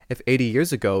If 80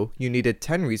 years ago you needed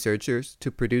 10 researchers to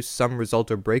produce some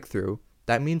result or breakthrough,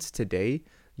 that means today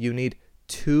you need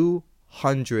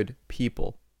 200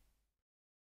 people.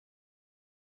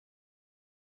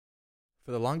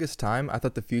 For the longest time, I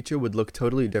thought the future would look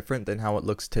totally different than how it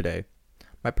looks today.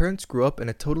 My parents grew up in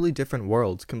a totally different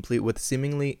world, complete with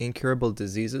seemingly incurable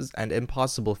diseases and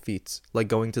impossible feats, like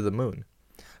going to the moon.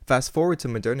 Fast forward to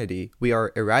modernity, we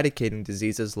are eradicating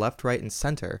diseases left, right, and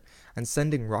center, and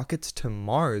sending rockets to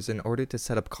Mars in order to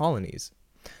set up colonies.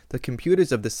 The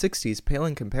computers of the 60s pale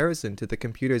in comparison to the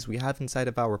computers we have inside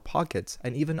of our pockets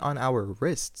and even on our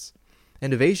wrists.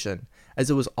 Innovation, as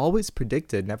it was always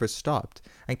predicted, never stopped,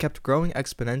 and kept growing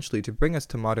exponentially to bring us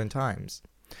to modern times.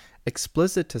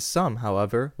 Explicit to some,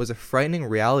 however, was a frightening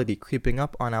reality creeping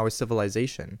up on our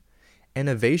civilization.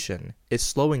 Innovation is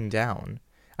slowing down,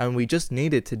 and we just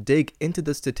needed to dig into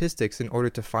the statistics in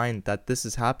order to find that this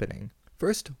is happening.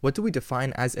 First, what do we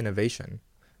define as innovation?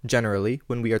 Generally,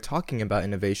 when we are talking about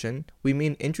innovation, we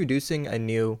mean introducing a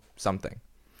new something.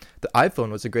 The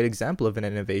iPhone was a great example of an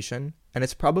innovation, and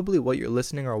it's probably what you're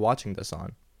listening or watching this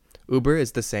on. Uber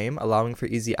is the same, allowing for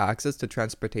easy access to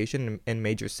transportation in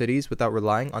major cities without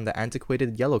relying on the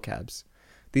antiquated yellow cabs.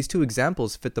 These two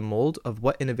examples fit the mold of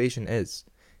what innovation is,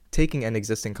 taking an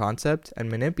existing concept and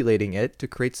manipulating it to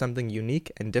create something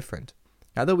unique and different.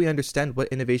 Now that we understand what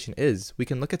innovation is, we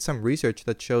can look at some research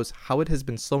that shows how it has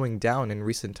been slowing down in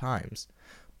recent times.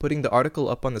 Putting the article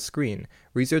up on the screen,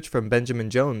 research from Benjamin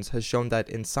Jones has shown that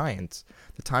in science,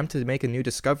 the time to make a new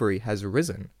discovery has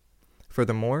risen.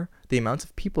 Furthermore, the amount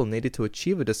of people needed to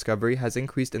achieve a discovery has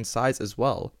increased in size as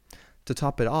well. To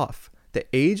top it off, the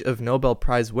age of Nobel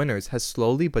Prize winners has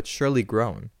slowly but surely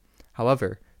grown.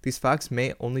 However, these facts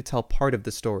may only tell part of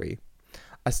the story.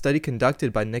 A study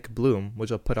conducted by Nick Bloom,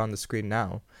 which I'll put on the screen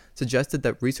now, suggested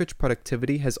that research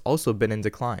productivity has also been in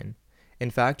decline. In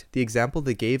fact, the example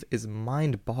they gave is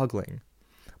mind-boggling.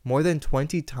 More than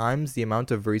 20 times the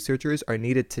amount of researchers are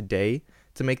needed today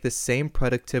to make the same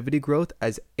productivity growth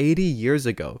as 80 years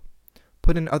ago.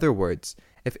 Put in other words,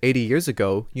 if 80 years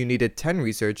ago you needed 10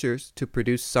 researchers to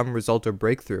produce some result or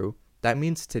breakthrough, that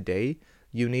means today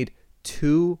you need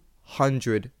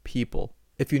 200 people.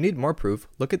 If you need more proof,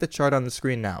 look at the chart on the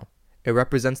screen now. It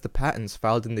represents the patents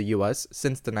filed in the US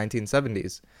since the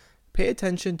 1970s. Pay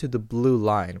attention to the blue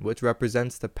line, which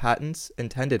represents the patents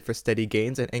intended for steady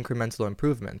gains and incremental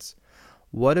improvements.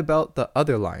 What about the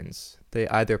other lines? They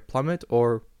either plummet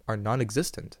or are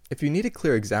non-existent. If you need a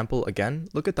clear example, again,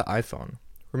 look at the iPhone.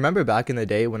 Remember back in the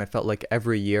day when it felt like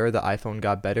every year the iPhone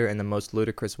got better in the most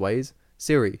ludicrous ways?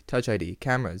 Siri, Touch ID,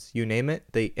 cameras, you name it,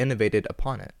 they innovated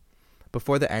upon it.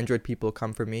 Before the Android people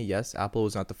come for me, yes, Apple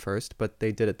was not the first, but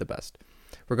they did it the best.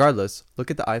 Regardless, look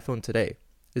at the iPhone today.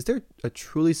 Is there a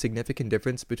truly significant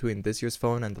difference between this year's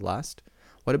phone and the last?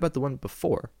 What about the one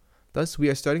before? Thus, we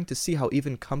are starting to see how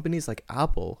even companies like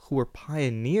Apple, who were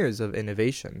pioneers of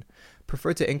innovation,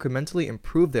 prefer to incrementally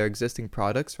improve their existing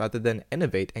products rather than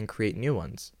innovate and create new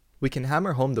ones. We can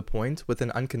hammer home the point with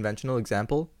an unconventional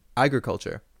example: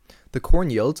 agriculture. The corn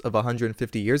yields of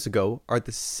 150 years ago are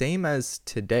the same as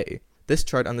today. This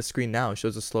chart on the screen now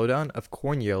shows a slowdown of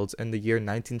corn yields in the year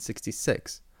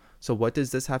 1966. So what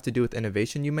does this have to do with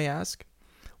innovation, you may ask?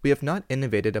 We have not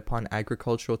innovated upon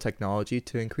agricultural technology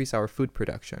to increase our food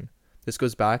production. This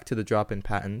goes back to the drop in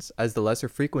patents, as the lesser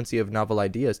frequency of novel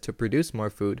ideas to produce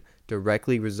more food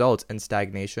directly results in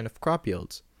stagnation of crop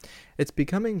yields. It's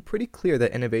becoming pretty clear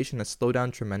that innovation has slowed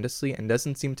down tremendously and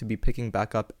doesn't seem to be picking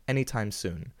back up anytime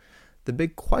soon. The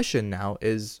big question now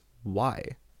is why?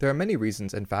 There are many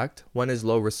reasons, in fact. One is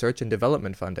low research and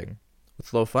development funding.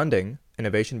 With low funding,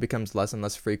 innovation becomes less and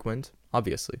less frequent,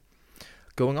 obviously.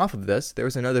 Going off of this, there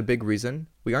is another big reason: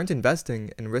 we aren't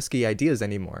investing in risky ideas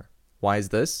anymore. Why is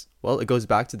this? Well, it goes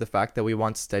back to the fact that we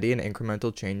want steady and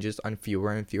incremental changes on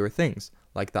fewer and fewer things,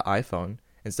 like the iPhone,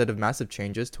 instead of massive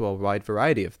changes to a wide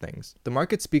variety of things. The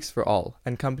market speaks for all,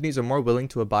 and companies are more willing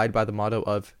to abide by the motto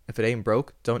of, if it ain't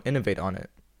broke, don't innovate on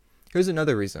it. Here's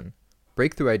another reason.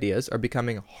 Breakthrough ideas are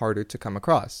becoming harder to come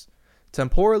across.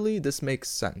 Temporally, this makes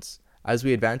sense. As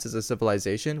we advance as a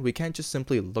civilization, we can't just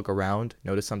simply look around,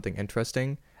 notice something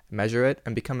interesting, measure it,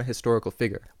 and become a historical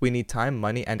figure. We need time,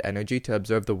 money, and energy to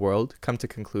observe the world, come to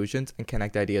conclusions, and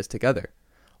connect ideas together.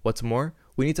 What's more,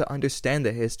 we need to understand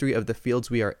the history of the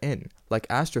fields we are in, like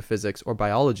astrophysics or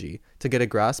biology, to get a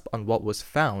grasp on what was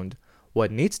found, what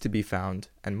needs to be found,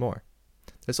 and more.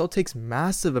 This all takes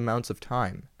massive amounts of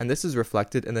time, and this is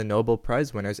reflected in the Nobel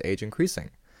Prize winners' age increasing.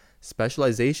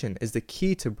 Specialization is the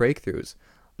key to breakthroughs,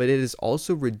 but it is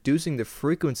also reducing the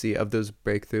frequency of those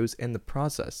breakthroughs in the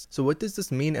process. So what does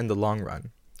this mean in the long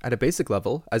run? At a basic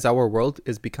level, as our world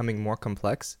is becoming more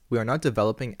complex, we are not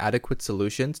developing adequate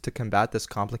solutions to combat this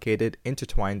complicated,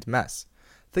 intertwined mess.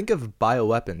 Think of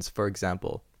bioweapons, for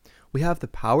example. We have the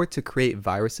power to create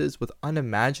viruses with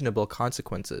unimaginable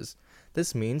consequences.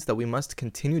 This means that we must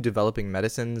continue developing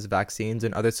medicines, vaccines,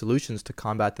 and other solutions to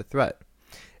combat the threat.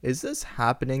 Is this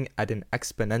happening at an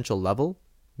exponential level?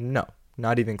 No,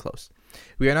 not even close.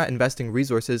 We are not investing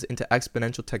resources into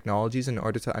exponential technologies in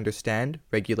order to understand,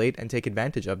 regulate, and take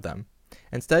advantage of them.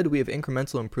 Instead, we have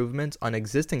incremental improvements on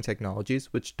existing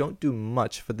technologies which don't do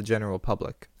much for the general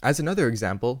public. As another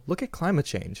example, look at climate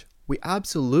change. We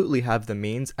absolutely have the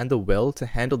means and the will to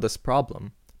handle this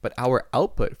problem, but our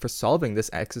output for solving this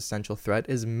existential threat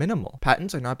is minimal.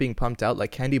 Patents are not being pumped out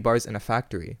like candy bars in a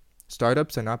factory.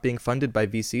 Startups are not being funded by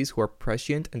VCs who are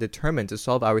prescient and determined to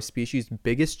solve our species'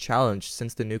 biggest challenge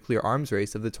since the nuclear arms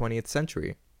race of the 20th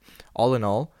century. All in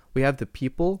all, we have the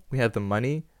people, we have the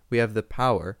money, we have the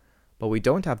power, but we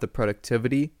don't have the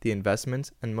productivity, the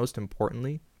investments, and most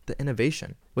importantly, the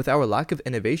innovation. With our lack of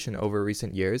innovation over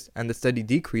recent years and the steady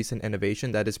decrease in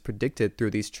innovation that is predicted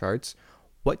through these charts,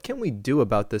 what can we do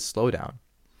about this slowdown?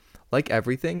 Like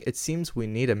everything, it seems we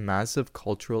need a massive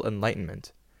cultural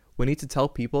enlightenment. We need to tell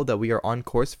people that we are on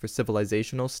course for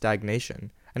civilizational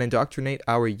stagnation and indoctrinate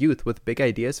our youth with big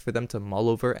ideas for them to mull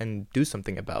over and do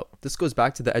something about. This goes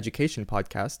back to the education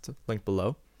podcast, linked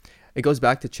below. It goes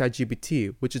back to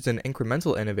ChatGPT, which is an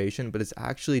incremental innovation but is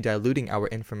actually diluting our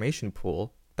information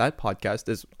pool. That podcast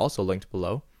is also linked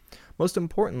below. Most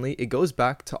importantly, it goes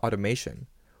back to automation.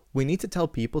 We need to tell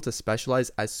people to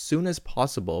specialize as soon as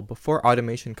possible before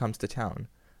automation comes to town.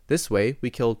 This way,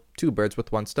 we kill two birds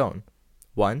with one stone.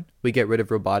 1, we get rid of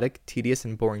robotic, tedious,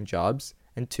 and boring jobs.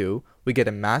 And 2, we get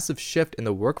a massive shift in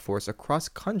the workforce across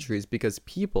countries because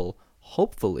people,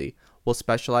 hopefully, will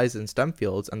specialize in STEM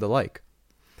fields and the like.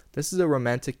 This is a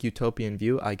romantic utopian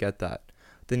view, I get that.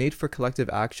 The need for collective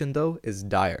action, though, is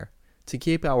dire. To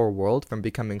keep our world from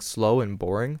becoming slow and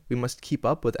boring, we must keep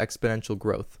up with exponential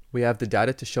growth. We have the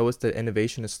data to show us that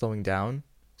innovation is slowing down,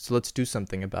 so let's do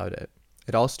something about it.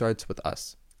 It all starts with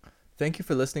us. Thank you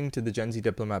for listening to the Gen Z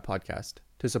Diplomat podcast.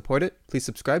 To support it, please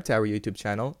subscribe to our YouTube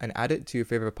channel and add it to your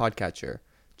favorite podcatcher.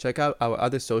 Check out our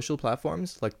other social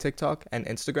platforms like TikTok and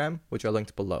Instagram, which are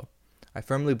linked below. I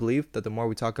firmly believe that the more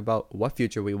we talk about what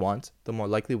future we want, the more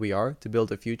likely we are to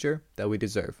build a future that we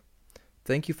deserve.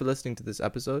 Thank you for listening to this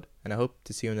episode, and I hope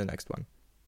to see you in the next one.